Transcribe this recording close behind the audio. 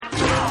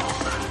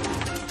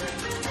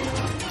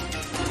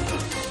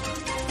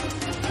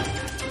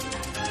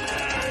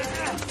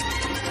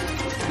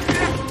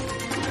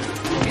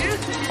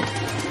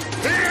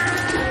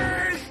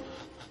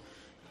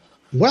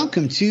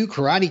Welcome to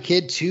Karate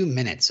Kid 2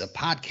 Minutes, a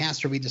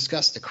podcast where we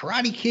discuss the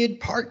Karate Kid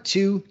Part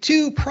 2,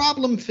 2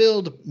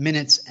 problem-filled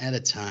minutes at a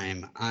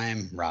time.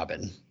 I'm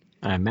Robin.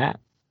 I'm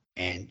Matt.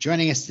 And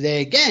joining us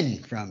today again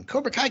from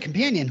Cobra Kai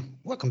Companion,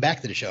 welcome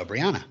back to the show,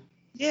 Brianna.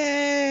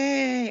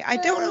 Yay! I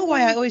don't know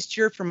why I always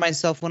cheer for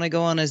myself when I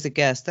go on as a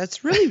guest.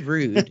 That's really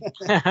rude.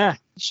 You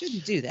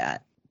shouldn't do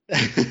that.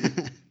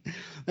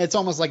 It's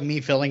almost like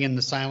me filling in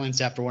the silence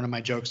after one of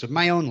my jokes with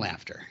my own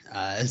laughter.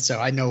 So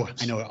I know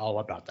all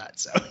about that.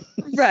 So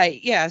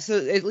right, yeah. So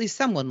at least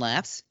someone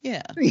laughs.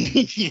 Yeah.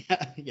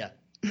 yeah.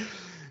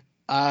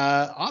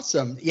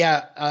 Awesome.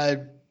 Yeah.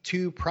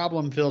 2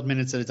 problem-filled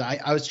minutes at a time.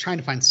 I was trying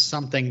to find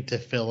something to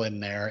fill in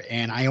there,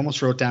 and I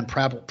almost wrote down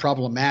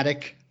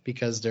problematic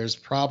because there's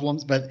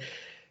problems, but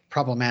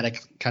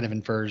problematic kind of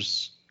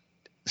infers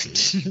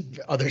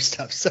other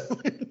stuff. So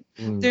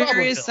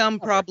there is some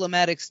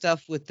problematic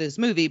stuff with this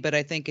movie, but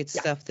I think it's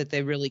stuff that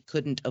they really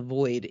couldn't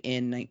avoid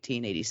in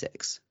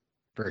 1986.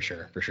 For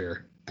sure.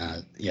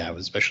 Yeah, it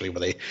was especially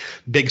with a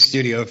big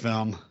studio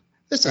film.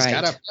 This has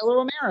got a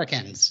fellow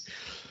Americans.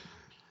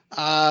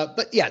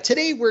 But yeah,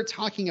 today we're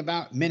talking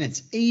about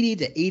minutes 80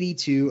 to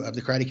 82 of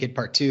the Karate Kid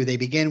Part 2. They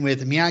begin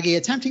with Miyagi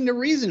attempting to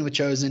reason with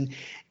Chozen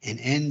and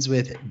ends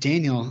with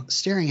Daniel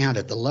staring out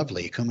at the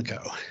lovely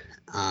Kumiko.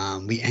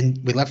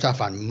 We left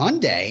off on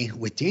Monday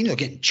with Daniel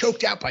getting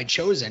choked out by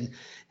Chozen,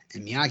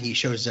 and Miyagi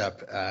shows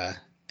up.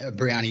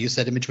 Brianna, you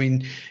said in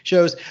between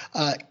shows,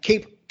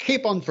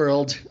 cape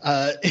unfurled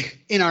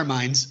in our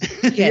minds.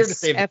 Yes, Here to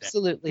save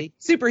absolutely.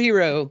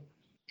 Superhero.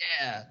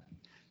 Yeah.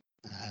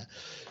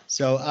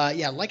 So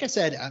like I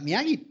said,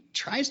 Miyagi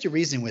tries to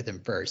reason with him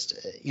first,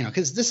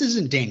 because this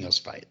isn't Daniel's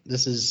fight.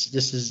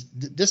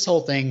 This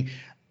whole thing,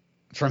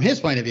 from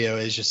his point of view,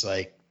 is just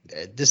like,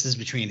 this is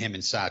between him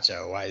and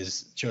Sato. Why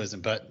is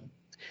Chozen? But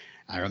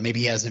I don't know.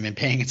 Maybe he hasn't been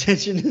paying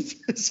attention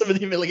to some of the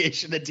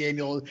humiliation that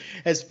Daniel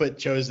has put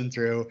Chozen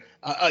through,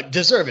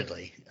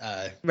 deservedly.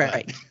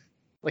 Right.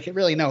 Like it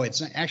really, no,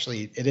 it's not,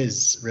 actually, it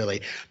is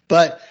really.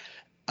 But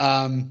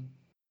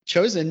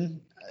Chozen,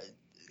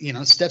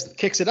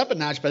 kicks it up a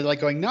notch by like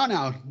going, no,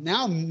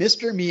 now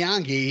Mr.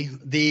 Miyagi,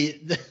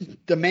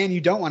 the man you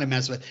don't want to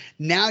mess with.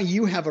 Now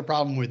you have a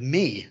problem with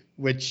me,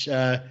 which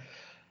I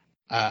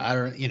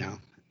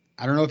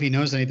don't know if he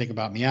knows anything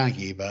about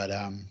Miyagi, but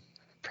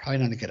probably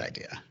not a good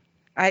idea.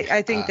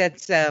 I think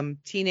that's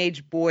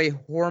teenage boy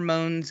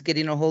hormones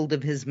getting a hold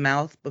of his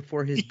mouth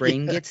before his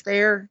brain gets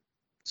there.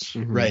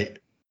 Mm-hmm. Right.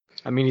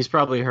 I mean, he's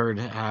probably heard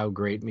how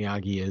great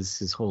Miyagi is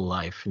his whole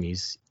life, and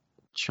he's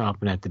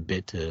chomping at the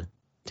bit to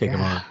take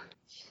him on.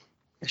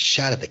 A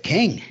shot at the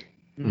king.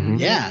 Mm-hmm.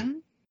 Yeah.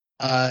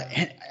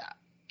 And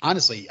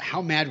honestly,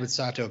 how mad would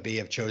Sato be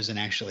if Chozen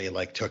actually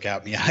took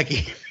out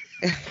Miyagi?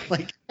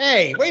 Like,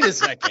 hey, wait a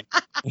second.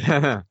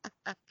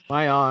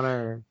 My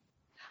honor.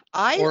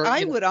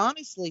 I would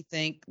honestly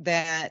think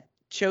that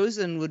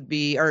Chozen would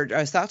be,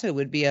 or Sato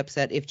would be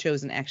upset if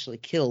Chozen actually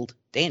killed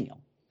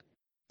Daniel.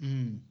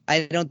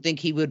 I don't think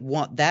he would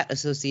want that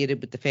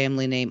associated with the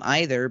family name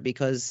either,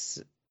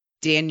 because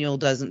Daniel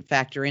doesn't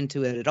factor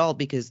into it at all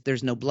because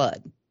there's no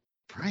blood.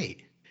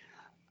 Right.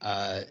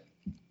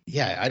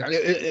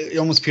 It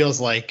almost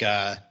feels like,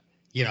 I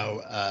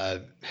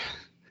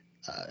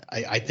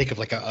think of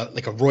like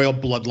a royal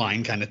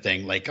bloodline kind of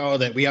thing, like, oh,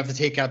 that we have to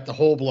take out the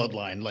whole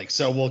bloodline, like,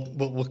 so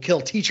we'll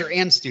kill teacher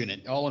and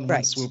student all in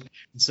one swoop,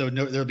 so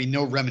there'll be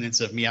no remnants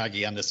of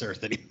Miyagi on this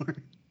earth anymore.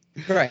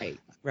 Right.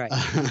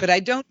 But I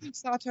don't think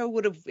Sato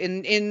would have,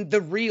 in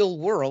the real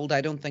world,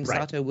 I don't think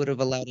Sato would have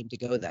allowed him to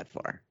go that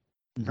far.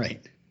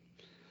 Right.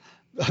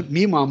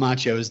 Meanwhile,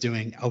 Macho is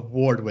doing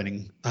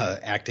award-winning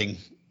acting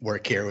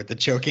work here with the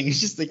choking.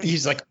 He's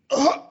like,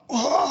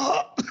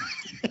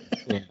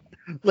 Yeah.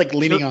 Like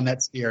leaning on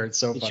that spear. It's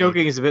so funny.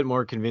 Choking is a bit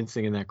more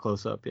convincing in that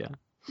close-up,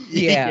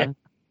 Yeah.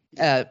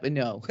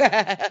 No.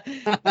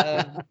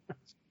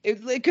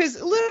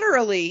 Because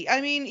literally, I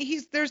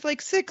mean, there's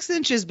like 6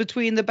 inches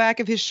between the back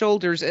of his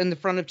shoulders and the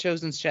front of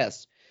Chozen's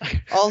chest.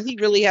 All he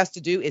really has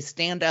to do is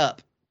stand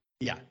up.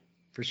 Yeah,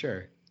 for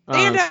sure.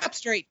 Stand up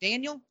straight,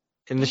 Daniel.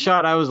 In the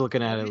shot I was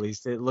looking at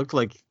least, it looked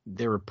like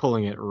they were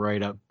pulling it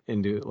right up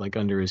into, like,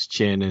 under his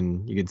chin,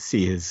 and you could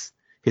see his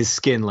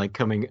skin, like,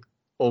 coming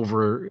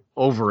over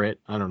it.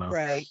 I don't know.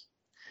 Right.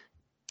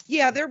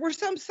 Yeah, there were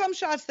some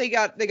shots they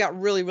got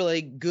really,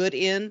 really good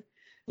in.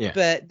 Yeah.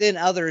 But then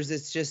others,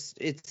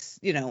 it's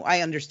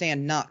I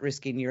understand not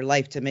risking your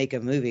life to make a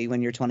movie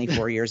when you're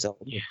 24 years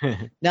old.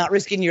 Yeah. Not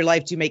risking your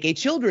life to make a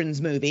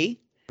children's movie.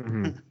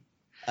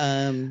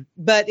 Mm-hmm.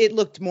 But it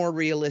looked more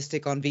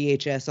realistic on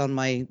VHS on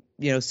my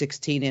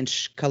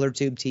 16-inch color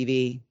tube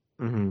TV.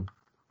 Mm-hmm.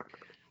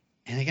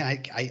 And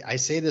again, I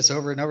say this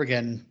over and over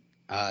again,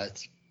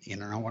 but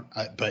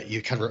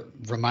you kind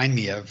of remind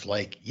me of,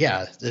 like,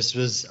 yeah, this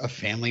was a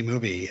family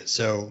movie.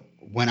 So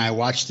when I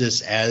watched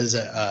this as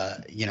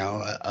I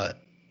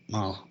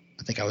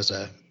think I was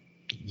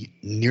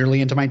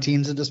nearly into my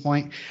teens at this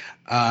point.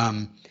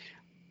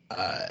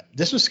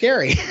 This was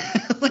scary.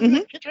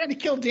 You're trying to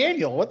kill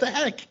Daniel. What the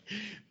heck?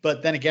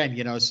 But then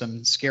again,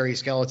 some scary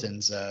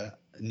skeletons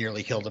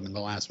nearly killed him in the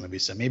last movie,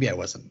 so maybe I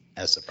wasn't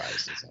as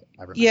surprised as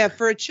I remember. Yeah,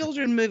 for a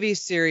children movie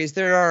series,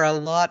 there are a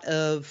lot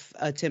of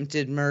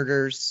attempted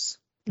murders.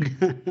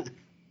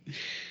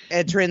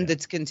 A trend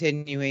that's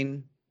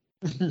continuing.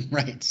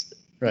 Right.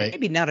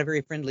 Maybe not a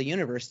very friendly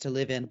universe to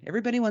live in.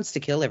 Everybody wants to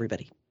kill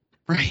everybody.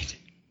 Right.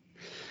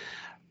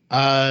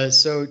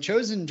 So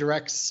Chozen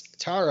directs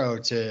Taro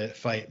to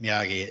fight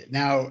Miyagi.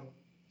 Now,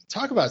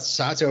 talk about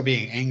Sato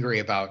being angry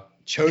about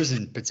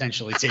Chozen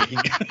potentially taking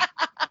him.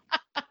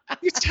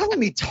 You're telling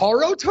me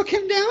Taro took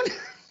him down?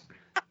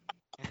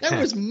 That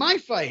was my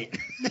fight.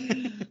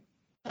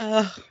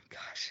 Oh,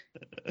 gosh.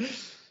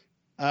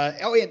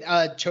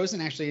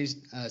 Chozen actually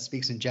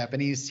speaks in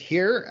Japanese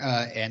here,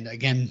 and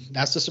again,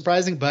 not so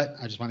surprising, but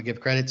I just want to give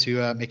credit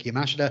to Miki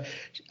Yamashita.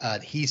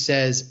 He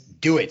says,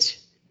 "Do it,"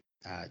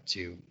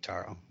 to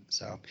Taro.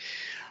 So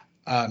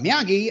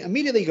Miyagi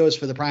immediately goes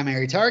for the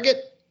primary target,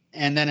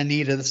 and then a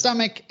knee to the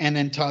stomach, and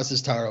then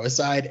tosses Taro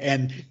aside.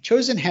 And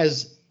Chozen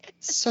has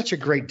such a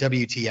great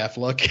WTF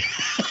look.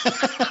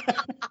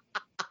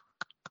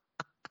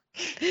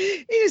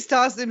 He just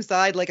tossed him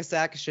aside like a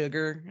sack of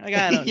sugar. Like,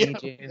 I don't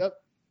need you.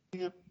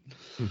 Yep.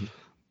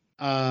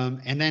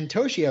 And then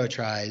Toshio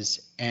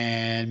tries,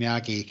 and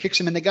Miyagi kicks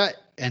him in the gut,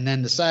 and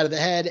then the side of the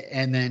head,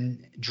 and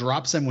then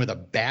drops him with a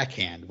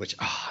backhand. Which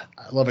I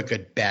love a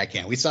good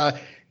backhand. We saw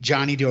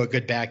Johnny do a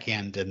good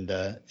backhand in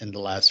the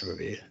last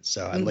movie,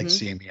 so I'd like to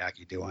see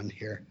Miyagi do one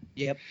here.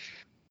 Yep.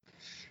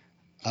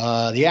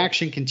 The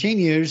action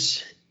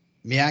continues.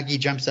 Miyagi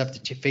jumps up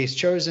to face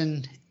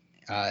Chozen.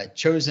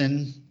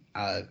 Chozen,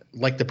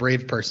 like the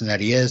brave person that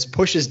he is,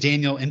 pushes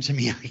Daniel into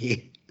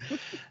Miyagi.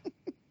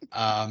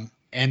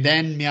 And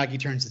then Miyagi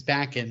turns his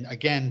back, and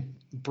again,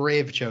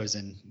 brave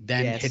Chozen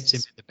then hits him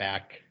in the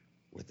back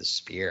with a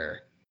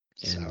spear.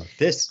 So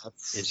this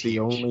is the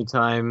only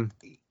time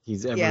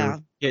he's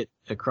ever hit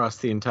across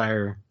the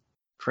entire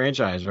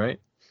franchise, right?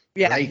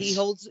 Yeah, right. he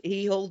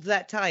holds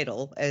that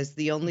title as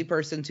the only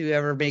person to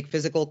ever make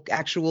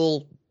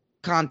actual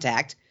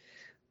contact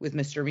with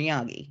Mr.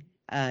 Miyagi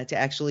to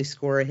actually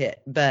score a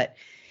hit. But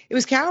it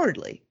was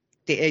cowardly.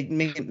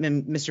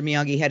 Mr.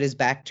 Miyagi had his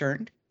back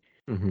turned,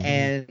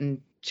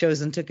 and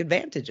Chozen took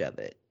advantage of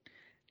it.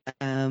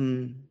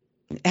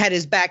 Had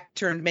his back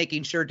turned,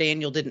 making sure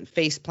Daniel didn't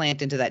face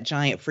plant into that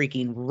giant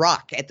freaking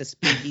rock at the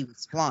speed he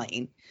was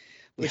flying,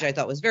 which I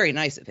thought was very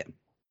nice of him.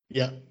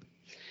 Yeah.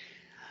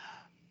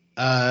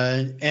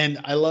 And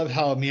I love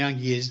how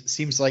Miyagi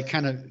seems like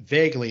kind of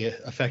vaguely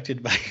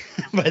affected by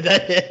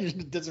that hit.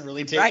 It doesn't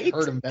really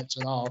hurt him much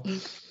at all.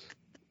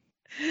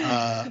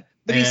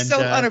 But he's so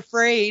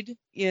unafraid,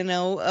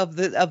 of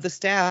the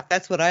staff.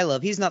 That's what I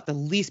love. He's not the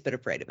least bit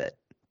afraid of it.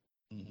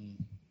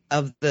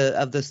 Of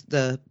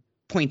the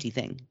pointy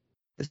thing,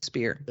 the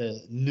spear,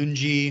 the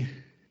nunji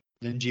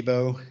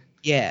bow.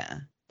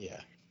 Yeah.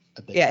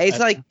 It's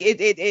like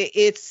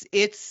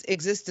its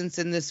existence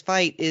in this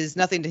fight is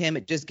nothing to him.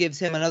 It just gives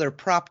him another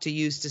prop to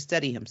use to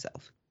steady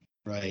himself.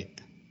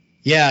 Right.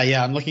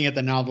 Yeah. I'm looking at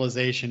the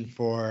novelization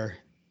for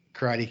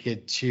Karate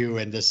Kid 2,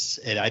 and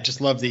I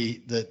just love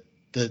the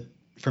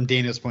from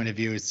Daniel's point of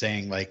view, is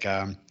saying like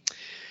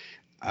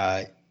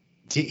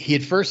he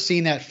had first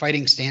seen that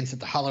fighting stance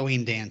at the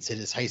Halloween dance at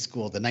his high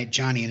school the night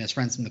Johnny and his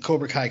friends from the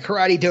Cobra Kai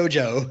Karate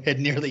Dojo had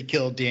nearly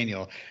killed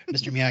Daniel.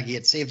 Mr. Miyagi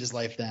had saved his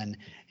life then.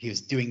 He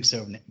was doing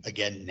so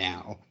again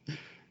now.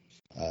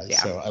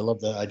 So I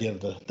love the idea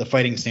of the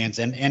fighting stance.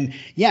 And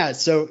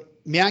so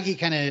Miyagi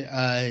kind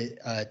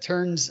of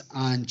turns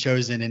on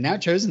Chozen, and now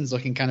Chozen's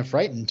looking kind of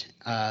frightened.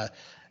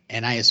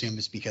 And I assume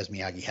it's because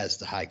Miyagi has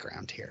the high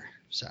ground here.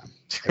 So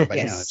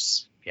everybody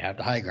knows if you have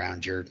the high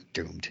ground, you're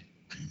doomed.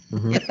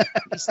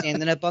 He's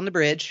standing up on the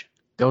bridge.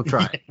 Don't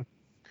try.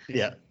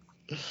 Yeah.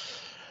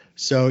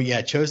 So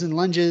Chozen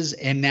lunges,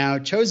 and now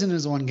Chozen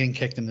is the one getting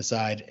kicked in the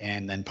side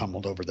and then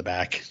pummeled over the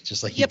back,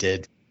 just like he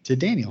did to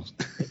Daniel.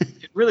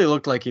 It really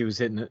looked like he was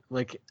hitting it.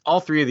 Like all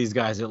three of these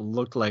guys, it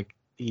looked like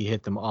he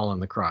hit them all in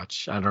the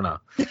crotch. I don't know.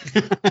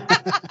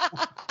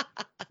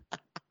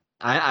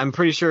 I'm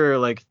pretty sure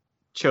like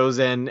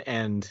Chozen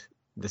and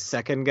the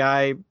second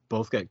guy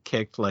both got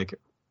kicked like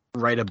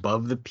right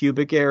above the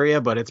pubic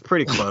area, but it's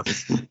pretty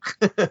close.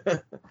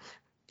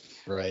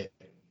 Right.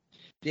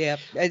 Yeah.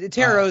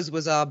 Taro's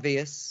was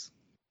obvious.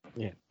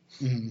 Yeah.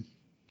 Mm-hmm.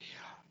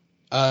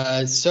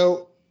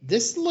 So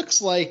this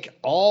looks like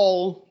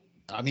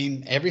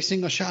every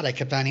single shot I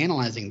kept on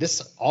analyzing,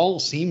 this all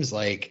seems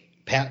like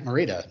Pat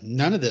Morita.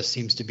 None of this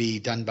seems to be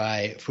done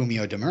by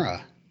Fumio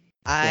Demura.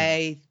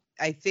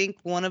 I think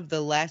one of the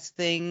last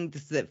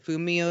things that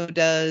Fumio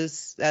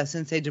does,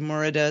 Sensei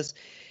Demura does,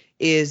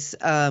 is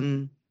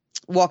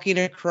walking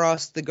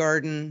across the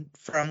garden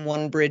from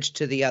one bridge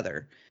to the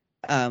other.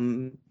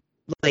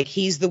 Like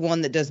he's the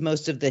one that does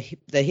most of the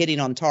hitting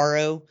on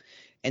Taro,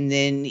 and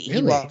then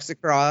he walks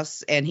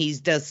across and he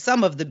does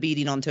some of the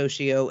beating on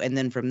Toshio, and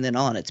then from then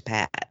on it's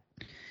Pat.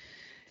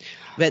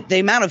 But the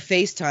amount of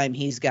face time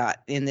he's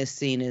got in this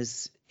scene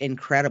is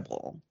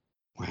incredible.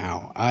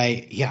 Wow.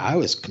 I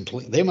was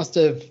completely. They must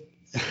have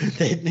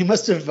They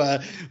must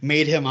have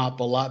made him up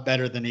a lot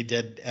better than he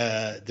did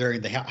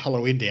during the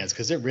Halloween dance,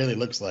 because it really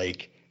looks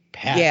like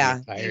Pat. Yeah,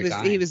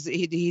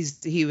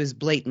 he was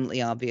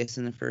blatantly obvious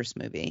in the first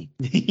movie.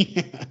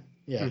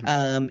 Yeah.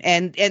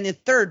 And the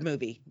third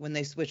movie, when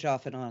they switch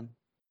off and on,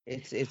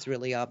 it's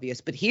really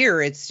obvious. But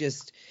here it's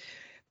just,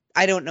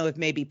 I don't know if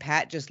maybe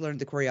Pat just learned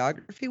the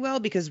choreography well,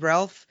 because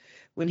Ralph,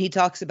 when he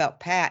talks about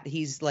Pat,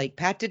 he's like,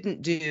 Pat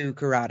didn't do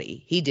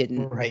karate. He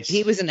didn't. Right.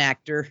 He was an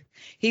actor.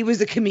 He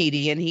was a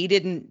comedian. He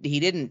didn't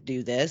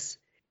do this.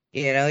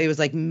 You know, he was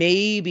like,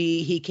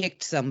 maybe he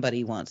kicked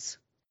somebody once.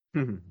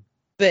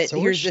 But so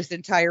here's this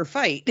entire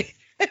fight.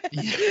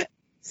 Yeah.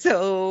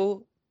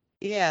 So,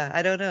 yeah,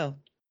 I don't know.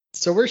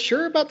 So we're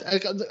sure about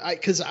that,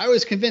 because I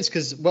was convinced,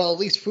 because, well, at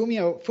least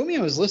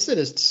Fumio is listed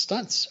as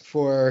stunts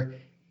for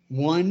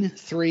 1,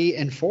 3,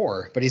 and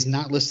 4, but he's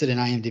not listed in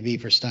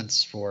IMDb for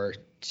stunts for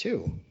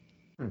 2.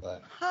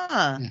 But,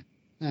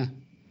 yeah.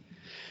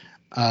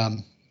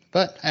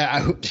 But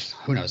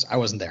who knows? I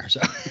wasn't there,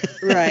 so.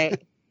 Right.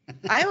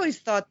 I always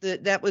thought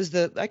that was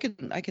I can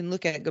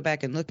go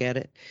back and look at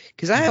it,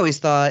 because I always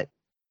thought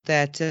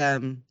that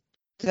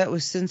that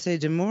was Sensei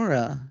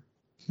Demura.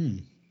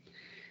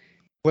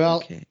 Well,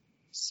 okay.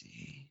 Let's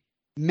see.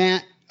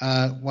 Matt,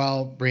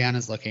 while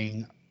Brianna's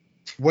looking,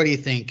 what do you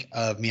think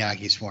of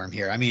Miyagi's form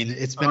here? I mean,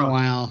 it's been a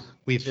while.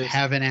 We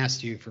haven't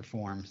asked you for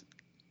form.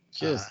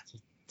 Just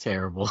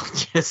terrible.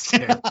 Just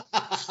terrible.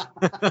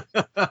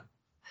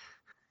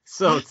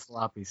 So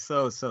sloppy.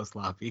 So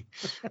sloppy.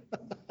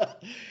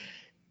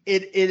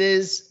 It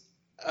is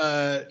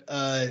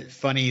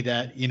funny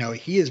that, you know,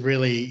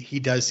 he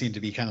does seem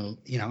to be kind of,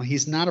 you know,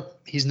 he's not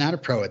a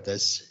pro at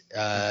this.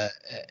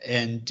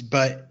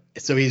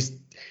 So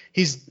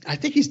I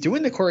think he's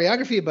doing the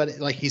choreography, but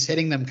like he's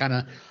hitting them kind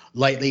of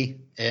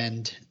lightly,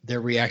 and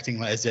they're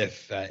reacting as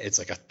if it's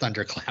like a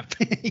thunderclap,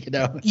 you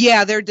know?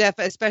 Yeah, they're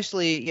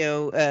especially, you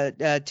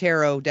know,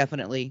 Taro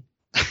definitely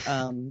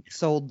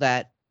sold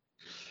that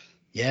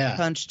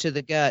punch to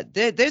the gut.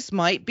 This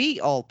might be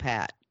all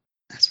Pat.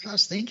 That's what I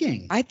was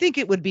thinking. I think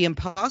it would be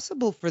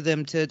impossible for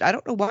them to. I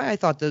don't know why I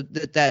thought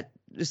that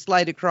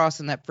slide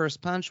across in that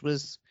first punch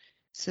was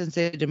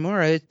Sensei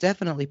Demura. It's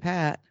definitely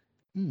Pat.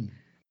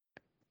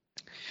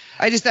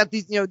 I just thought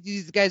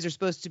these guys are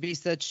supposed to be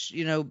such,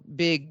 you know,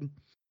 big,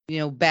 you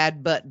know,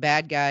 bad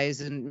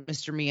guys, and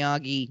Mr.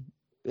 Miyagi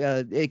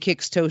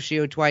kicks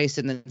Toshio twice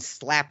and then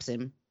slaps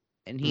him,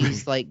 and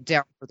he's like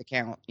down for the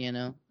count, you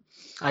know.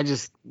 I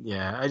just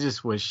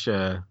wish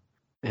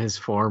his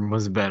form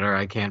was better.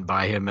 I can't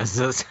buy him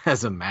as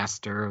a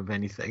master of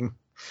anything,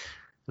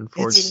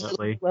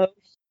 unfortunately.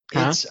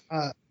 Does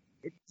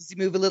he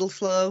move a little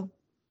slow?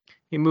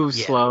 He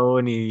moves slow,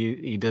 and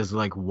he does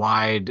like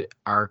wide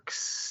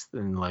arcs,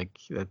 and like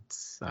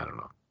that's, I don't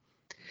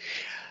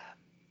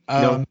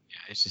know.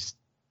 It's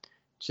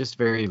just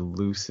very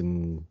loose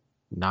and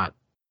not.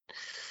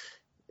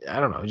 I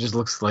don't know. It just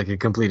looks like a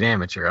complete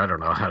amateur. I don't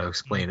know how to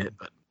explain it,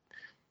 but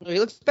well, he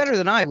looks better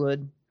than I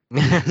would.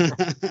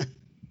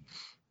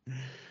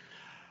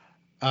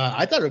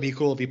 I thought it would be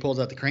cool if he pulled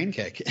out the crane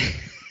kick.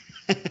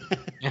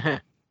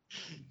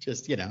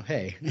 Just, you know,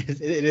 hey,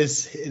 it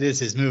is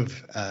his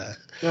move.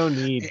 No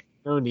need.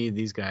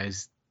 These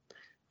guys.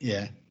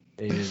 Yeah,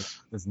 they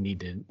doesn't need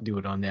to do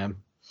it on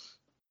them.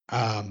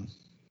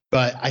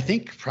 But I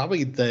think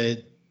probably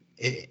but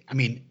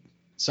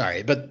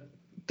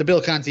the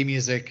Bill Conti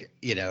music,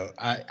 you know,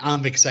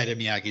 I'm excited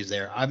Miyagi's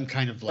there. I'm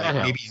kind of like,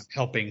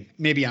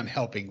 maybe I'm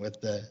helping with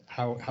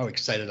how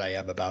excited I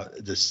am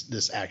about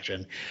this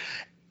action.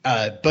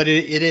 But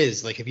it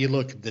is like, if you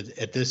look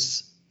at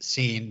this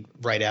scene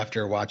right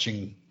after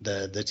watching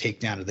the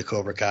takedown of the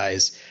Cobra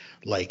Kais,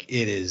 like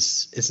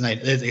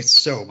it's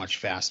so much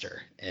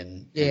faster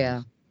in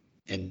the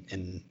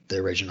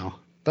original.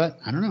 But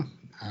I don't know.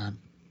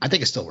 I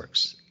think it still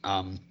works.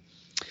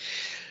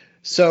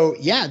 So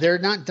yeah, they're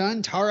not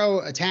done. Taro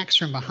attacks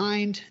from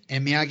behind,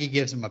 and Miyagi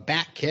gives him a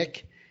back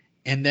kick.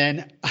 And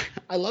then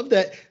I love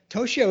that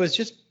Toshio is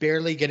just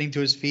barely getting to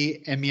his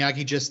feet, and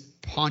Miyagi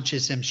just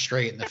punches him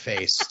straight in the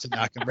face to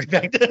knock him right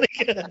back down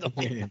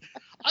again.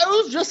 I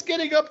was just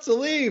getting up to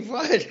leave.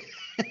 What?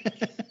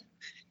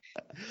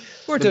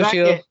 Poor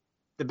Toshio.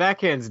 The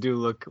backhands do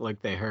look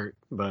like they hurt,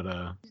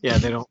 but yeah,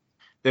 they don't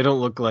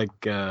look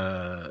like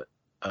an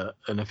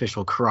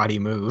official karate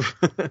move.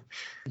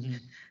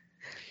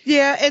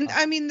 Yeah, and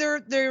I mean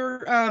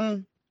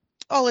they're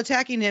all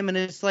attacking him, and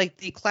it's like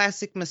the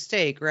classic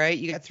mistake, right?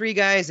 You got 3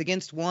 guys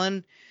against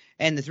 1,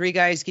 and the 3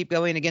 guys keep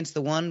going against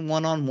the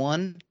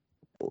 1-on-1.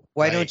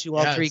 Why don't you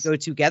all 3 go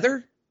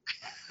together?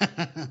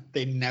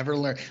 They never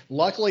learn.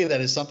 Luckily, that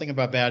is something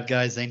about bad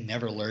guys. They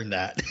never learn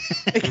that.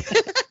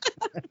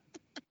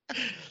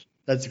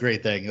 That's a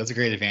great thing. That's a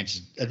great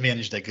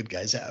advantage that good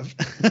guys have.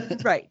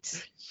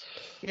 Right.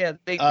 Yeah,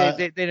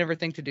 they never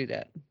think to do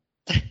that.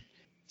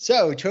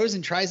 So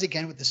Chozen tries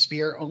again with the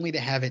spear, only to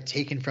have it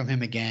taken from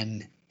him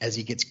again as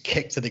he gets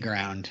kicked to the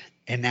ground.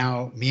 And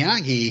now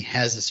Miyagi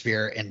has the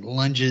spear and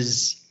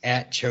lunges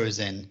at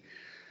Chozen.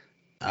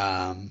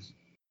 And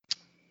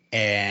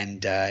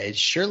it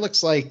sure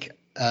looks like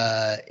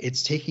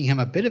it's taking him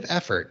a bit of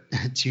effort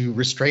to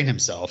restrain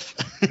himself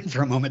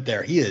for a moment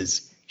there. He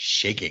is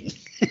shaking.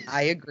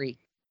 I agree.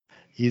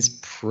 He's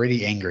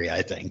pretty angry,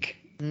 I think.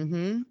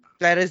 Mm-hmm.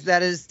 That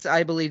is,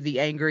 I believe,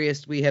 the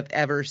angriest we have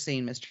ever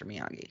seen Mr.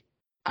 Miyagi.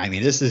 I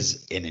mean, this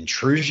is an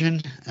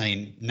intrusion. I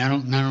mean, not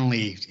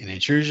only an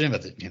intrusion,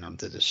 but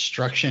the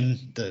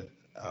destruction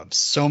of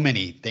so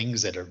many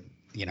things that are,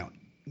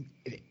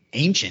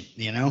 ancient,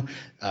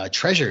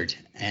 treasured,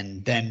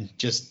 and then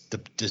just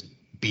the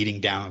beating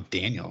down of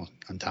Daniel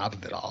on top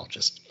of it all.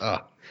 Just,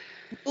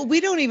 Well, we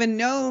don't even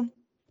know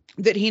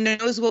that he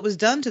knows what was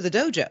done to the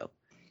dojo.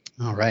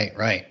 Oh, right.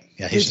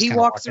 Yeah, as he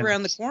walks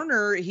around the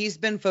corner, he's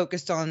been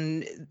focused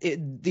on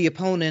the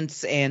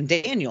opponents and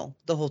Daniel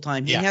the whole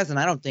time. He hasn't,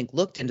 I don't think,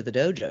 looked into the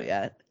dojo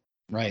yet.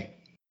 Right.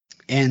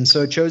 And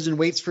so Chozen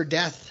waits for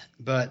death,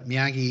 but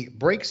Miyagi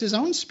breaks his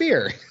own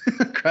spear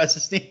across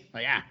his knee.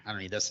 Like, I don't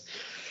need this.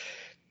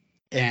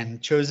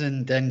 And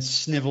Chozen then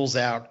snivels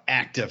out,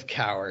 "Act of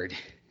coward."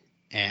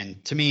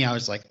 And to me, I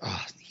was like,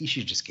 oh, he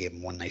should just give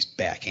him one nice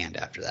backhand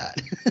after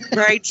that.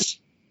 Right.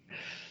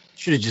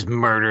 Should have just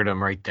murdered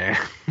him right there.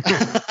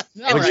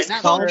 Just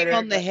called him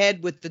on the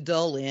head with the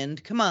dull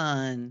end. Come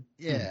on.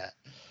 Yeah.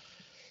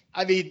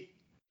 I mean,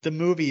 the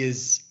movie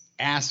is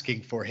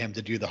asking for him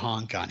to do the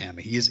honk on him.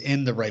 He is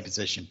in the right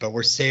position, but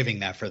we're saving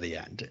that for the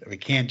end. We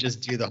can't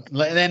just do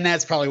then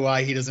that's probably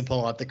why he doesn't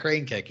pull out the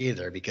crane kick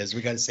either, because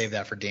we got to save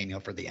that for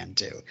Daniel for the end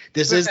too.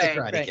 This is the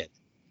Karate Kid.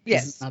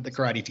 Yes. This is not the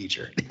karate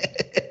teacher.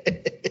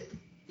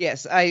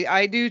 Yes,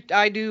 I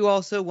do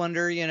also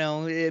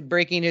wonder,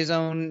 breaking his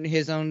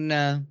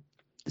own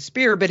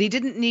spear, but he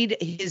didn't need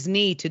his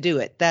knee to do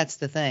it. That's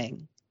the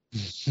thing.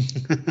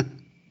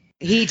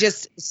 He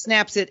just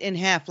snaps it in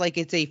half like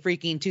it's a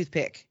freaking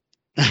toothpick.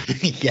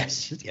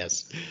 Yes.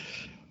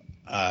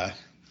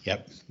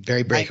 Yep.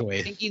 Very breakaway.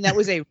 I'm thinking that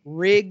was a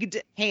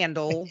rigged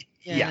handle.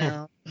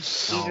 Yeah.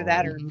 Either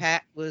that or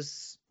Pat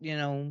was,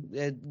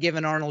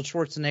 giving Arnold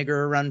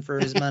Schwarzenegger a run for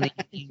his money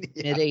in the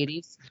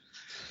mid-'80s.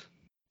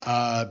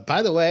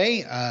 By the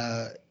way,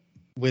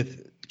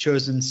 with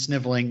Chozen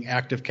sniveling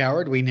 "Act of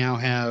coward," we now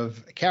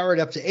have coward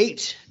up to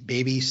 8,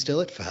 baby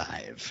still at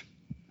 5.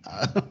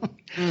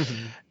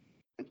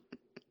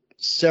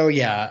 So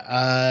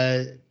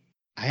I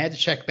had to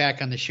check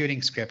back on the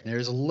shooting script, and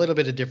there's a little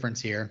bit of difference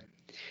here.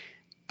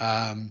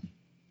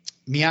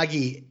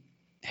 Miyagi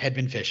had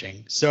been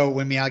fishing, so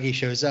when Miyagi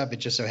shows up, it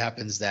just so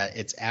happens that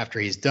it's after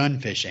he's done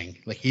fishing.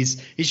 Like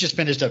he's just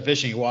finished up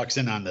fishing. He walks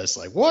in on this,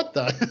 like, what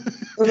the?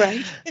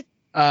 Right.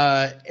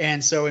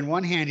 And so in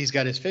one hand he's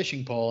got his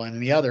fishing pole, and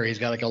in the other he's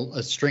got like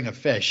a string of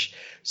fish.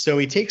 So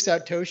he takes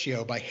out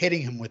Toshio by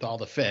hitting him with all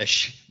the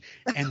fish,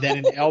 and then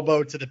an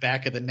elbow to the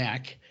back of the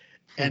neck,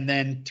 and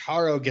then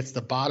Taro gets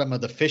the bottom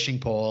of the fishing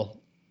pole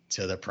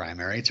to the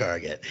primary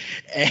target.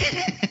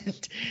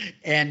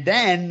 And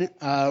then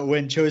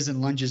when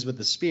Chozen lunges with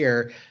the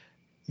spear,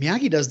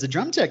 Miyagi does the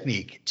drum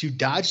technique to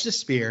dodge the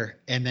spear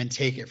and then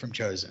take it from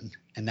Chozen,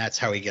 and that's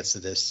how he gets to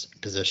this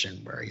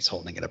position where he's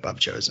holding it above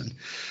Chozen.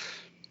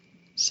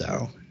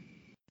 So,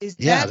 is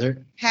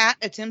that Pat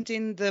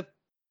attempting the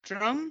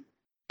drum?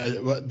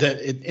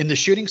 In the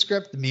shooting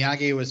script,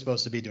 Miyagi was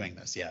supposed to be doing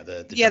this. Yeah,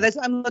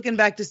 I'm looking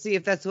back to see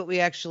if that's what we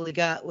actually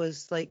got,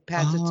 was like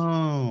Pat's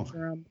attempting the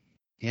drum.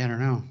 Yeah, I don't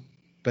know,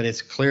 but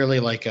it's clearly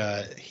like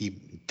he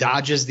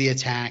dodges the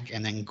attack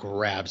and then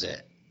grabs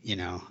it,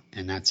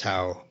 and that's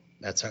how.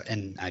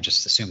 And I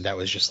just assumed that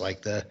was just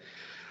like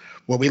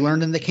what we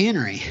learned in the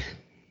cannery.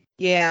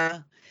 Yeah,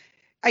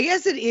 I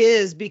guess it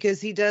is,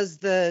 because he does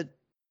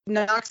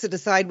knocks it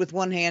aside with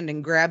one hand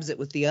and grabs it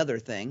with the other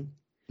thing.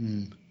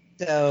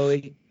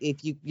 So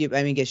if you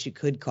guess you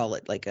could call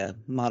it like a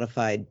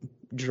modified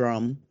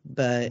drum,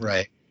 but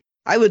right.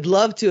 I would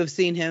love to have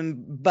seen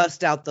him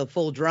bust out the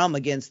full drum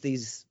against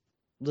these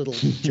little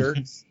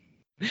jerks.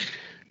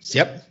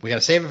 Yep, we got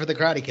to save it for the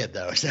Karate Kid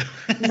though. So.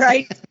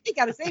 Right, you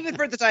got to save it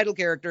for the title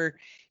character.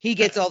 He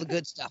gets all the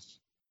good stuff.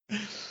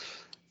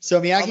 So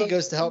Miyagi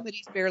goes to help.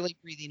 He's barely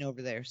breathing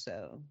over there,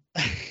 so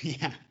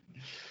yeah.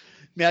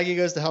 Miyagi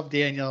goes to help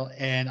Daniel,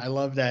 and I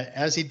love that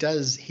as he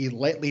does, he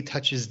lightly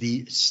touches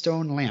the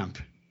stone lamp,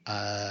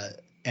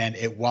 and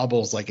it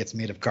wobbles like it's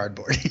made of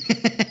cardboard.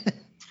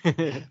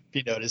 If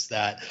you notice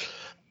that.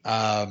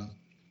 But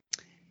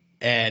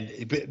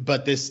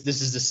this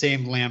is the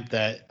same lamp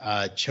that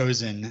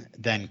Chozen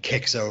then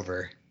kicks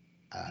over.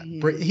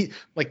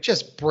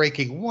 Just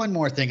breaking one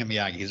more thing of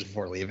Miyagi's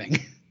before leaving.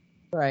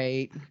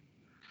 Right.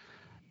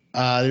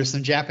 There's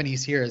some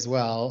Japanese here as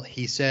well.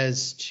 He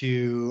says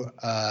to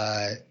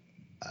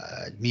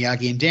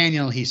Miyagi and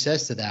Daniel, he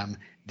says to them,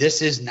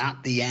 "This is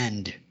not the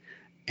end."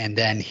 And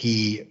then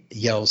he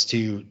yells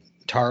to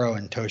Taro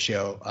and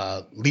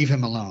Toshio, "Leave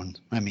him alone."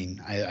 I mean,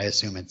 I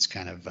assume it's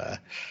kind of,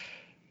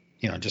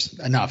 just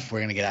enough. We're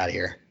going to get out of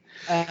here.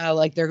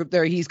 Like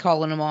he's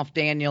calling him off,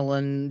 Daniel,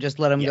 and just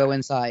let him go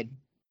inside.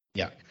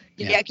 Yeah.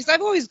 Yeah, because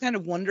I've always kind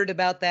of wondered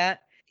about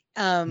that.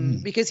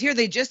 Because here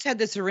they just had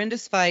this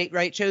horrendous fight,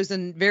 right?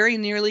 Chozen very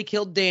nearly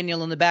killed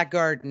Daniel in the back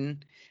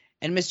garden.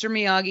 And Mr.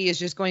 Miyagi is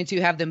just going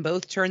to have them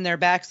both turn their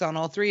backs on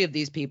all three of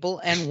these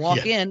people and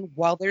walk in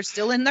while they're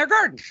still in their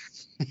garden.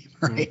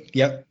 Right.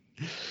 Yep.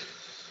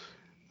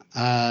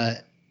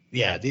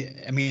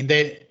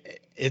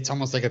 It's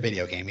almost like a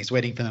video game. He's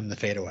waiting for them to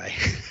fade away.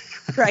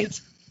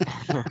 Right.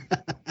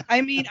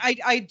 I mean,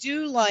 I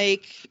do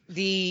like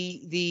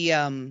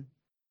the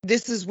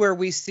this is where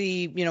we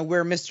see,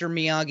 where Mr.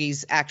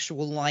 Miyagi's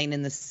actual line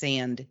in the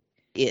sand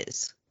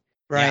is,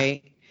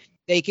 right? Yeah.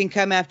 They can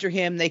come after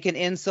him. They can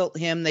insult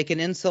him. They can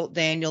insult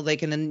Daniel. They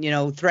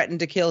can, threaten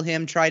to kill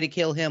him, try to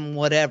kill him,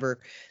 whatever.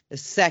 The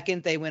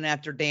second they went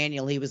after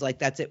Daniel, he was like,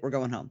 that's it. We're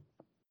going home.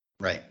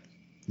 Right.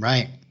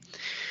 Right.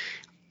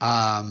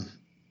 And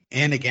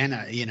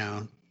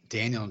again,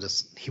 Daniel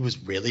he was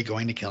really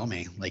going to kill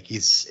me. Like,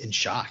 he's in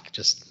shock.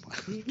 Just,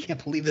 I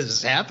can't believe this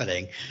is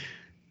happening.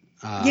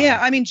 Yeah.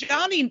 I mean,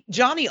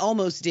 Johnny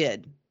almost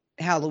did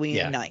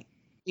Halloween night.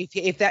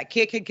 If that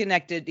kick had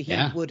connected, he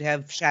would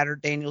have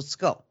shattered Daniel's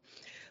skull.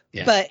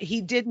 Yeah. But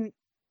he didn't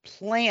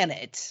plan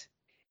it.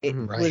 It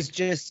was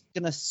just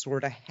going to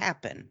sort of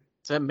happen.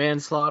 Is that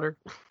manslaughter?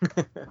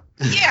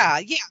 Yeah.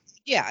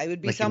 It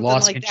would be like something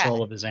like that. He lost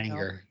control of his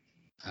anger.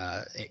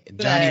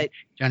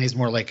 Johnny's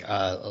more like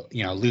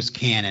loose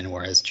cannon,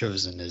 whereas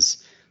Chosen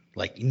is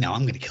like, no,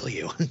 I'm going to kill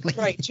you.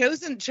 Right.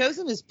 Chosen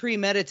is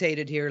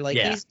premeditated here. Like,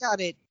 he's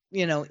got it,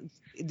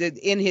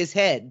 in his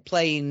head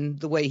playing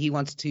the way he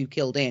wants to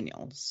kill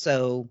Daniel.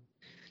 So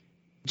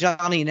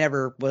Johnny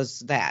never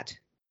was that.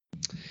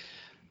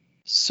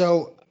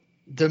 So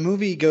the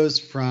movie goes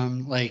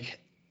from like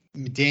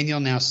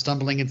Daniel now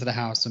stumbling into the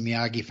house and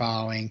Miyagi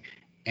following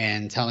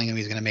and telling him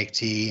he's going to make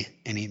tea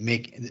and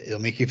it'll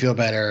make you feel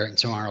better and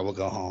tomorrow we'll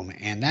go home.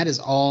 And that is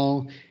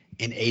all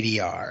in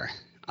ADR.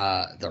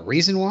 The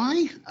reason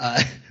why,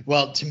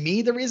 well, to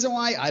me, the reason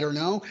why, I don't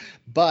know,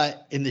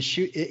 but in the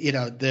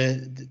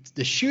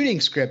the shooting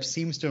script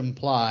seems to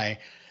imply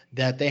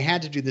that they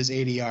had to do this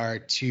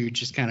ADR to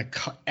just kind of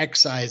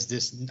excise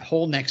this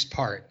whole next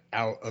part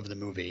out of the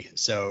movie.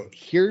 So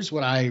here's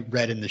what I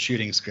read in the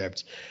shooting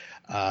script.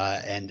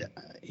 And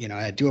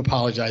I do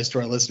apologize to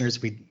our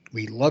listeners.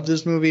 We love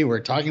this movie. We're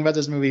talking about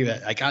this movie,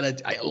 but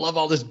I love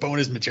all this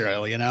bonus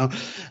material,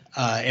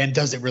 and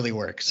does it really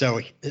work?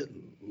 So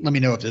let me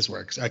know if this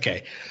works.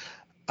 Okay.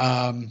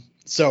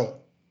 So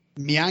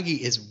Miyagi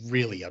is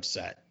really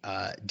upset.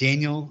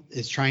 Daniel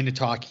is trying to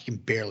talk. He can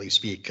barely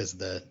speak because of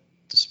the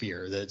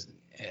spear.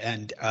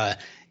 And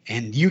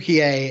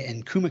Yukie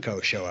and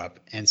Kumiko show up.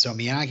 And so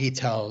Miyagi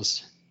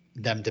tells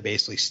them to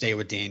basically stay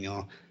with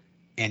Daniel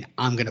and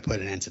I'm going to put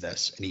an end to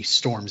this. And he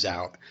storms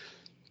out.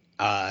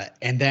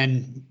 And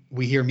then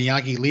we hear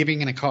Miyagi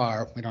leaving in a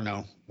car. We don't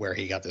know where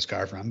he got this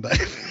car from, but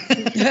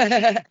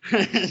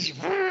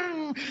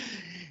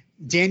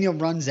Daniel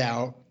runs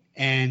out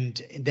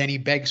and then he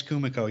begs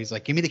Kumiko. He's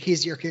like, give me the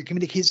keys to your car. Give me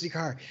the keys to your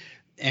car.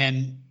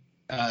 And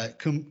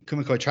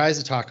Kumiko tries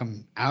to talk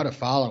him out of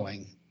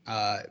following.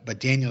 But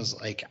Daniel's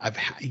like, I've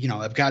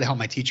got to help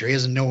my teacher. He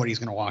doesn't know what he's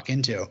going to walk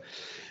into.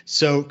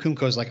 So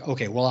Kumiko's like,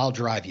 okay, well, I'll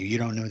drive you. You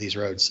don't know these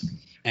roads.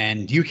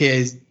 And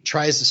Yukie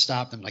tries to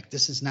stop them. Like,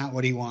 this is not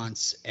what he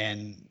wants.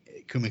 And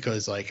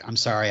Kumiko's like, I'm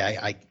sorry.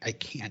 I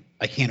can't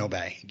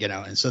obey,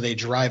 And so they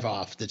drive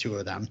off, the two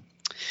of them.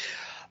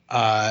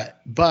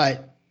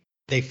 But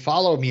they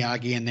follow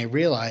Miyagi and they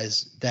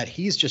realize that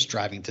he's just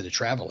driving to the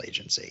travel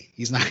agency.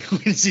 He's not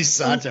going to see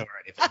Sato or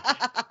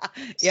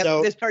anything. Yep,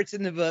 so, this part's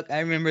in the book. I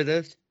remember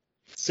this.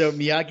 So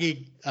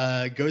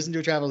Miyagi goes into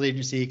a travel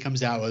agency,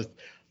 comes out with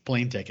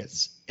plane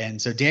tickets.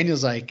 And so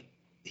Daniel's like,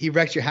 he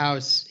wrecked your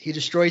house. He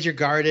destroyed your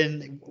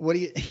garden. What do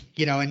you,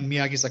 and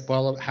Miyagi's like,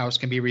 well, a house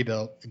can be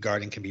rebuilt. A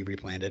garden can be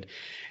replanted.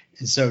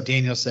 And so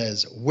Daniel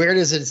says, where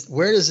is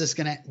this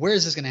going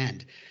to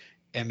end?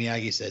 And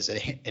Miyagi says,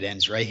 it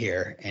ends right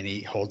here. And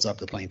he holds up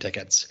the plane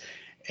tickets.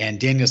 And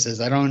Daniel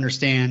says, I don't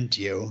understand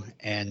you.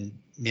 And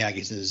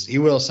Miyagi says,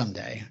 you will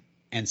someday.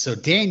 And so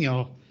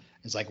Daniel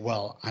is like,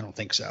 well, I don't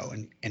think so.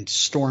 And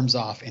storms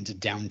off into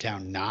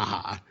downtown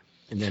Naha.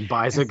 And then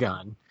buys a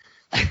gun.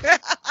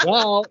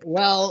 Well,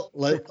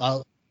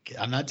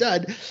 I'm not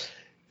done.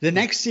 The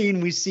next scene,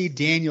 we see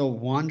Daniel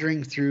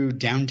wandering through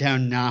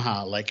downtown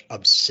Naha, like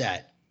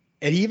upset.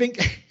 And he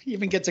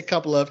even gets a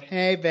couple of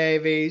 "hey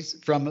babies"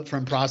 from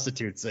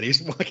prostitutes that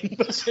he's walking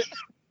with.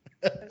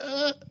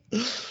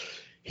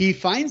 He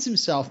finds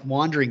himself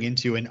wandering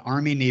into an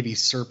Army Navy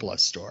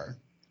surplus store.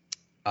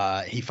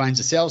 He finds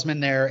a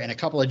salesman there and a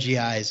couple of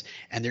GIs,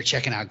 and they're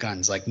checking out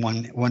guns. Like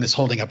one is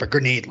holding up a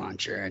grenade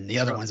launcher, and the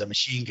other one's a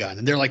machine gun,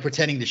 and they're like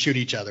pretending to shoot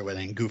each other with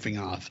it and goofing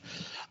off.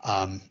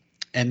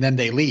 And then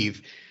they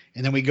leave.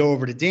 And then we go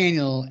over to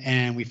Daniel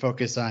and we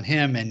focus on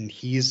him, and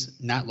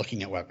he's not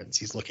looking at weapons.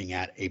 He's looking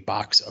at a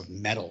box of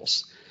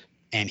medals,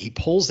 and he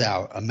pulls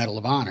out a Medal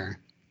of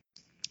Honor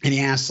and he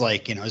asks,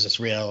 like, is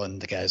this real?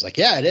 And the guy's like,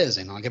 yeah, it is.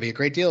 And I'll give you a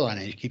great deal on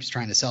it. He keeps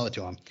trying to sell it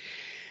to him.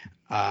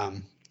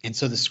 And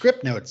so the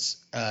script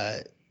notes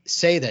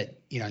say that,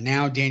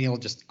 now Daniel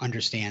just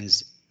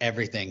understands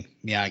everything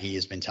Miyagi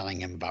has been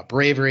telling him about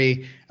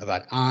bravery,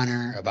 about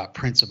honor, about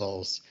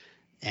principles.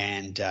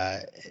 And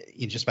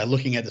just by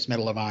looking at this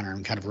Medal of Honor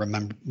and kind of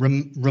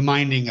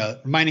reminding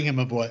him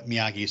of what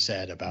Miyagi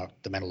said about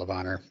the Medal of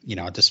Honor,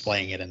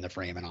 displaying it in the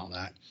frame and all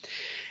that.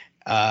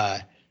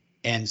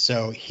 And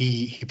so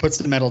he puts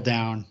the medal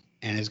down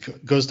and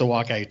goes to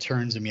walk out. He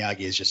turns and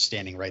Miyagi is just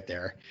standing right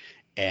there.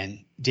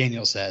 And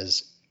Daniel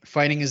says,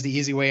 "Fighting is the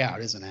easy way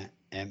out, isn't it?"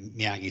 And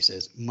Miyagi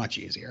says, "Much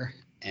easier."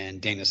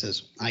 And Daniel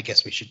says, "I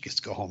guess we should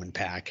just go home and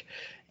pack."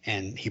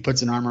 And he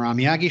puts an arm around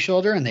Miyagi's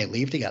shoulder and they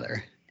leave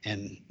together.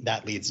 And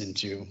that leads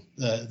into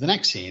the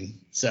next scene.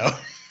 So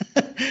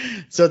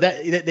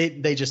that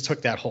they just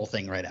took that whole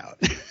thing right out.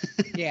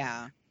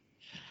 Yeah.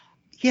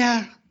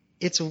 Yeah.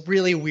 It's a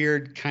really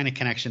weird kind of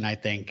connection, I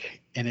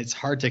think. And it's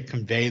hard to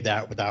convey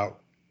that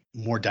without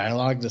more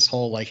dialogue. This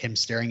whole like him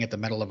staring at the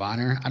Medal of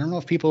Honor. I don't know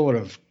if people would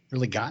have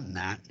really gotten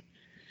that.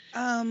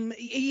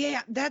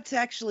 Yeah, that's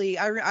actually,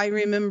 I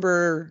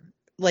remember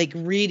like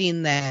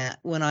reading that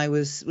when I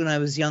was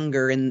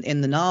younger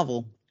in the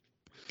novel.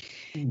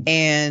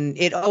 And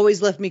it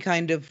always left me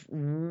kind of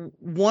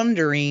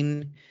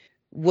wondering,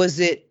 was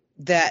it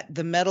that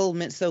the medal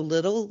meant so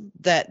little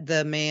that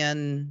the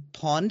man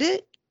pawned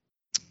it?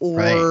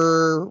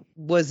 Or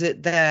was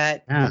it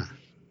that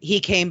he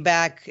came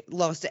back,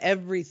 lost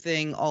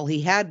everything, all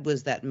he had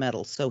was that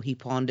medal, so he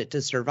pawned it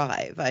to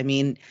survive? I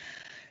mean,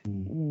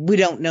 we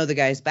don't know the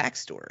guy's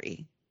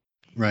backstory.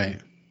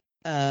 Right.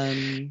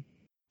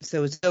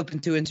 So it's open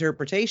to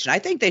interpretation. I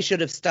think they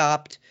should have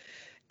stopped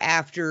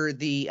after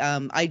the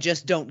 "I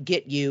just don't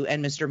get you"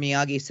 and Mr.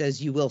 Miyagi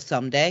says, "You will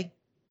someday."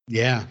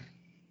 Yeah.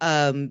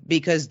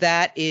 Because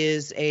that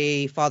is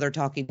a father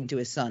talking to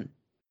his son.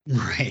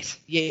 Right.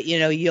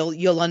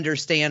 You'll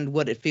understand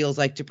what it feels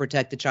like to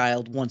protect a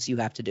child once you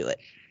have to do it.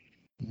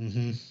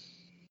 Mm-hmm.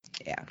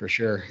 Yeah, for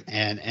sure.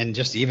 And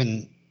just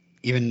even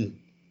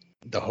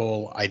the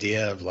whole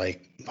idea of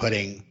like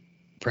putting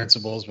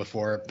principles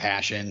before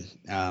passion,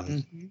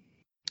 and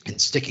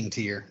sticking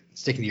to your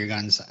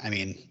guns. I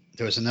mean,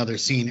 there was another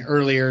scene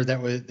earlier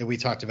that we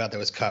talked about that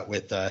was cut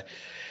with,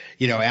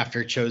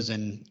 after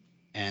Chozen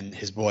and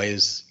his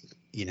boys,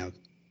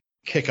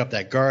 kick up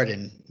that guard,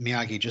 and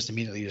Miyagi just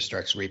immediately just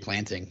starts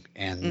replanting,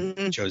 and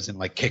Chozen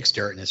like kicks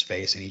dirt in his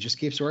face, and he just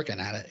keeps working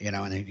at it, and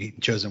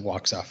Chozen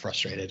walks off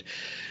frustrated.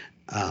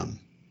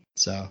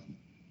 So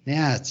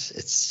yeah,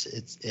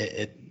 it's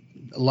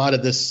a lot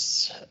of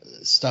this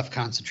stuff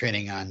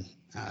concentrating on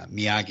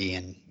Miyagi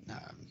and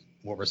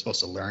what we're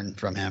supposed to learn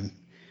from him.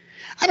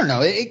 I don't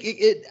know.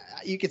 It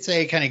you could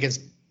say it kind of gets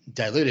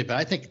diluted, but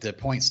I think the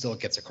point still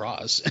gets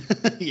across.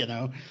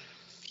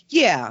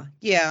 Yeah.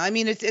 I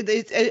mean,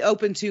 it's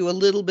open to a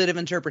little bit of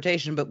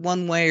interpretation, but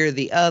one way or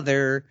the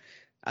other,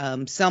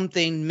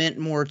 something meant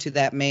more to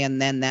that man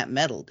than that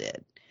medal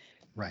did.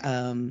 Right.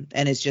 And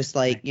it's just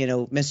like,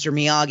 Mr.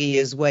 Miyagi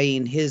is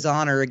weighing his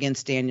honor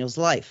against Daniel's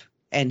life,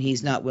 and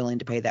he's not willing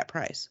to pay that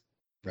price.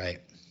 Right.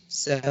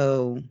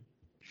 So,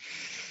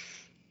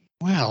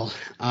 well,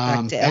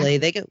 back to LA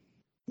they go.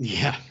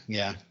 Yeah.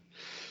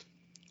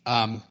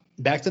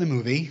 Back to the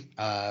movie.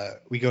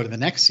 We go to the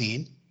next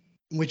scene,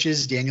 which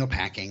is Daniel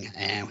packing,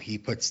 and he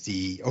puts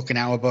the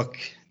Okinawa book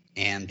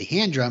and the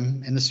hand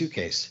drum in the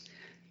suitcase.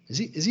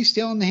 Is he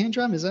stealing the hand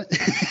drum? Is it?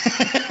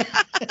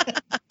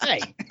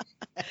 Hey.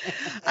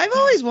 I've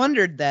always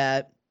wondered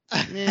that.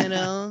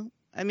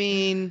 I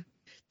mean,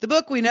 the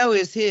book we know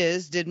is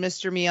his. Did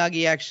Mr.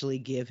 Miyagi actually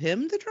give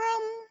him the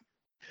drum?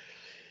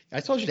 I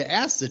told you to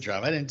ask the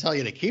drum. I didn't tell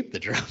you to keep the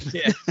drum.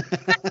 Yeah.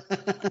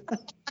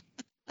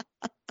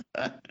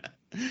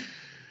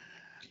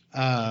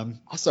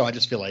 Also, I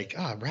just feel like,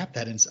 wrap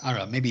that in. I don't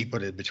know. Maybe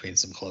put it between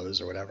some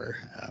clothes or whatever.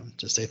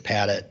 Just to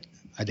pad it.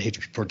 I'd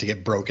hate for it to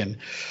get broken.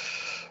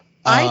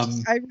 I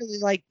really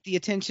like the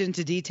attention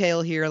to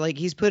detail here. Like,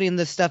 he's putting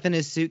the stuff in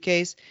his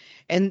suitcase,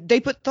 and they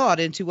put thought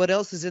into what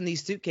else is in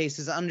these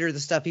suitcases under the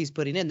stuff he's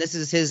putting in. This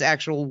is his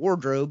actual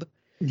wardrobe.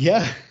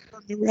 Yeah.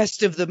 For the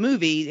rest of the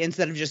movie,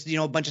 instead of just,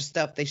 a bunch of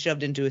stuff they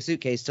shoved into a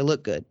suitcase to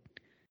look good.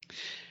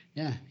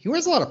 Yeah. He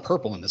wears a lot of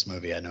purple in this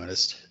movie, I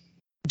noticed.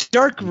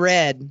 Dark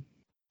red.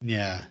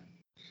 Yeah.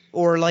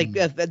 Or like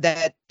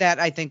that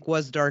I think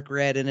was dark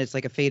red, and it's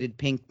like a faded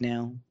pink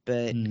now.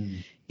 But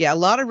yeah, a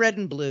lot of red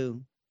and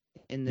blue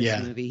in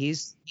this movie.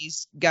 He's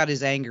got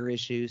his anger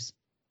issues.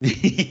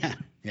 Yeah.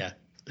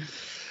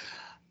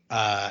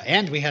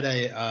 And we had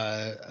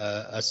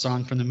a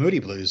song from the Moody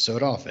Blues, so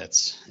it all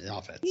fits.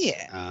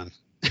 Yeah.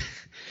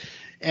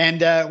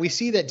 And we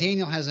see that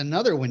Daniel has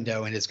another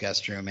window in his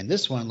guest room, and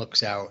this one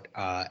looks out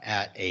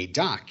at a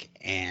dock.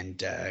 And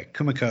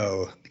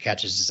Kumiko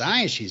catches his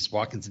eye as she's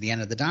walking to the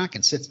end of the dock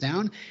and sits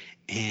down.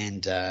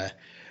 And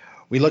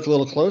we look a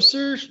little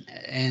closer,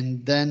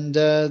 and then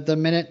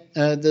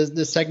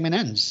the segment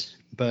ends.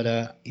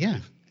 But yeah,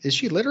 is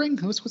she littering?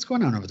 What's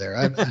going on over there?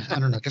 I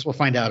don't know. I guess we'll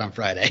find out on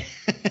Friday.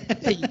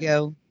 There you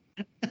go.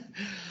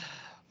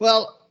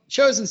 Well,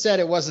 Chozen said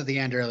it wasn't the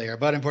end earlier,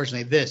 but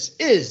unfortunately, this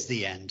is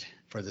the end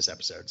for this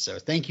episode. So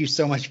thank you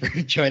so much for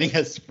joining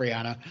us,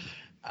 Brianna.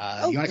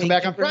 You want to come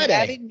back on Friday?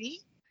 Having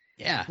me?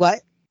 Yeah.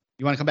 What?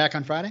 You want to come back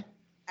on Friday?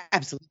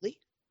 Absolutely.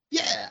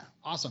 Yeah.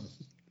 Awesome.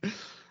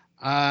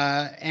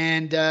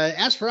 And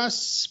as for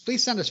us,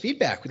 please send us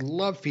feedback. We'd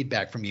love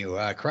feedback from you.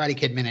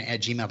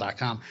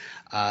 KarateKidMinute@gmail.com.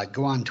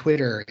 Go on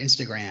Twitter,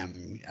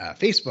 Instagram,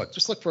 Facebook.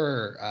 Just look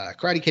for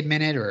Karate Kid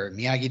Minute or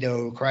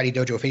Miyagi-Do Karate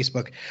Dojo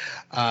Facebook.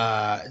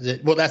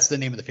 Well, that's the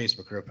name of the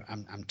Facebook group.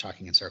 I'm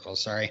talking in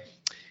circles. Sorry.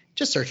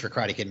 Just search for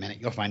Karate Kid Minute.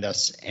 You'll find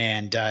us.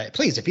 And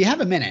please, if you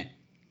have a minute,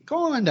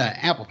 go on to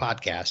Apple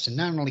Podcast and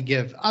not only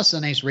give us a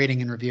nice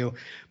rating and review,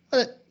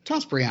 but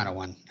toss Brianna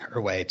one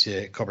her way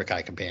to Cobra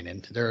Kai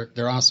Companion.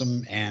 They're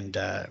awesome, and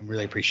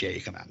really appreciate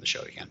you coming on the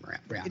show again,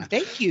 Brianna.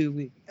 Thank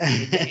you.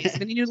 As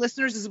many new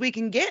listeners as we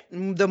can get,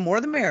 the more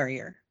the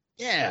merrier.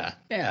 Yeah.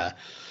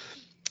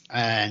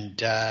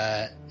 And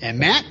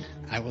Matt,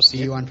 I will see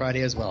you on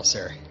Friday as well,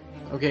 sir.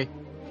 Okay.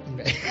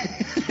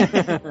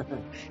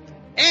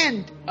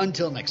 And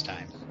until next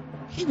time.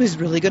 He was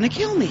really going to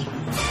kill me.